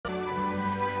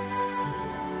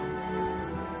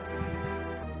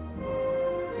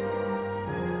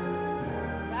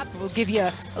We'll give you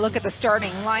a look at the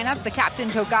starting lineup. The captain,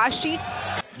 Togashi.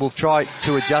 We'll try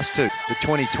to adjust to the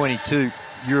 2022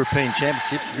 European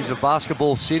Championship. He's a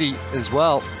basketball city as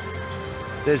well.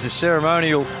 There's a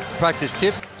ceremonial practice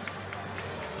tip.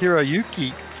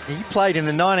 Hiroyuki, he played in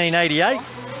the 1988.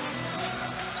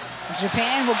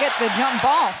 Japan will get the jump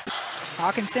ball.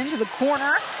 Hawkinson to the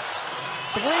corner.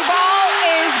 Three ball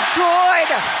is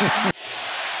good.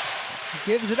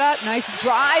 Gives it up, nice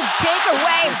drive, take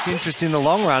away. Just interest in the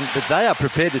long run, but they are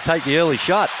prepared to take the early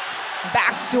shot.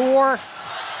 Back door.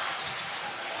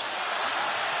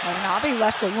 Watanabe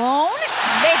left alone,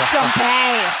 makes them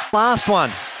pay. Last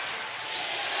one.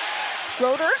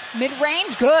 Schroeder,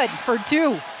 mid-range, good for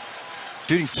two.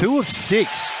 Shooting 2 of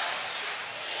 6.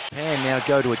 And now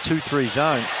go to a 2-3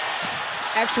 zone.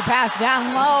 Extra pass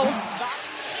down low.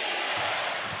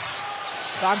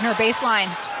 Wagner baseline,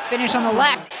 finish on the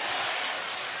left.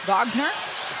 Wagner,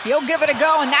 he'll give it a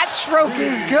go, and that stroke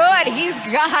is good. He's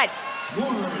got.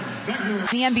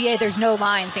 The NBA, there's no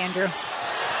lines, Andrew.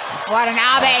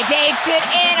 Watanabe takes it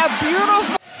in a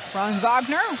beautiful. Franz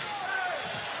Wagner,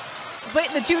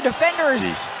 splitting the two defenders.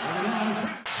 Jeez.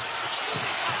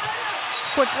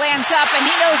 Quick lands up, and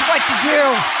he knows what to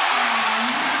do.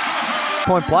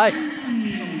 Point play.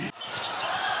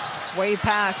 It's way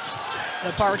past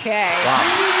the parquet. Wow.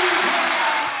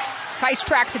 Tice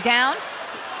tracks it down.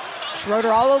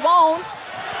 Schroeder all alone,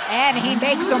 and he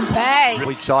makes them pay.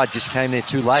 Weak side just came there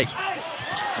too late.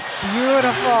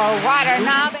 Beautiful,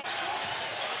 Watanabe.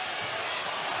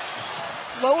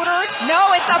 Floater,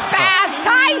 no, it's a pass.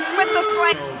 Tice with the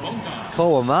sling.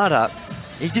 Kawamata,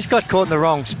 he just got caught in the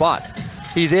wrong spot.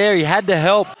 He's there, he had to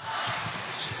help.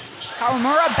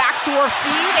 Kawamura backdoor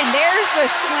feed, and there's the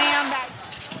slam.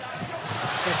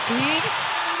 The feed,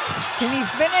 can he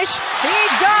finish? He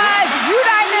does,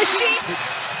 Yudai Nishi.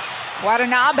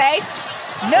 Watanabe,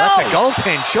 no! That's a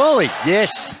goaltend, surely.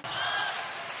 Yes.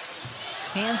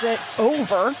 Hands it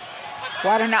over.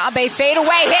 Watanabe fade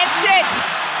away, hits it!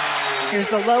 Here's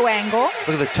the low angle. Look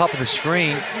at the top of the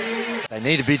screen. They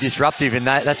need to be disruptive, and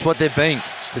that's what they've been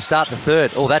to start the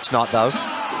third. Oh, that's not, though.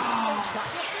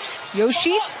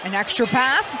 Yoshi, an extra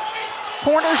pass.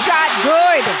 Corner shot,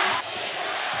 good.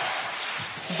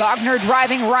 Wagner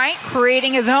driving right,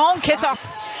 creating his own. Kiss off.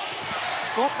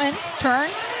 Goltman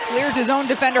turns. Clears his own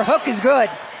defender. Hook is good.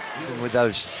 With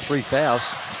those 3 fouls.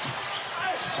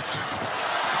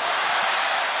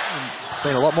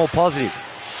 Been a lot more positive.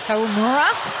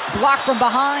 Kawamura, block from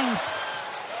behind.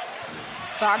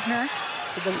 Wagner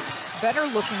with a better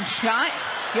looking shot.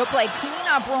 He'll play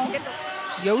cleanup role.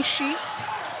 Yoshi,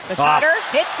 the cutter,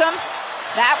 hits him.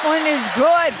 That one is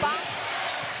good.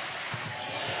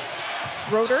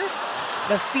 Schroeder,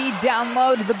 the feed down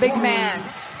low to the big man.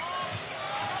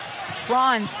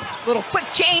 Franz, little quick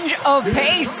change of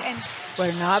pace, and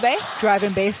Watanabe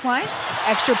driving baseline,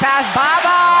 extra pass,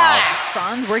 Baba!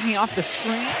 Franz working off the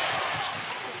screen.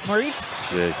 Moritz,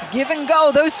 give and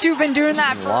go. Those two have been doing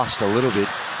that. Lost a little bit.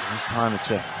 This time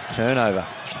it's a turnover.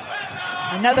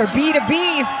 Another B to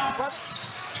B.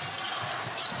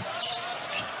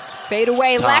 Fade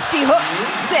away, lefty hook.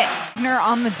 That's it. Wagner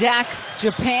on the deck.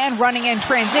 Japan running in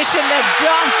transition. The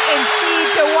dunk and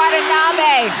feed to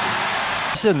Watanabe.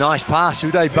 This is a nice pass,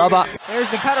 Uday Baba. There's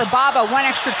the cutter, Baba, one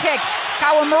extra kick.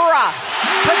 Kawamura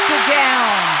puts it down.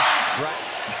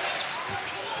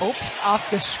 Oops, off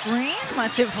the screen,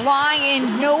 lets it fly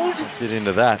in, nose. Get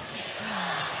into that.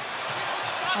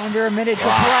 Under a minute to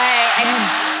play,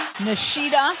 and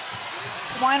Nishida,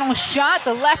 final shot,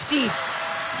 the lefty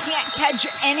can't catch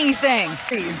anything.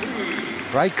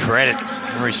 Great credit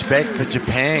and respect for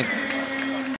Japan.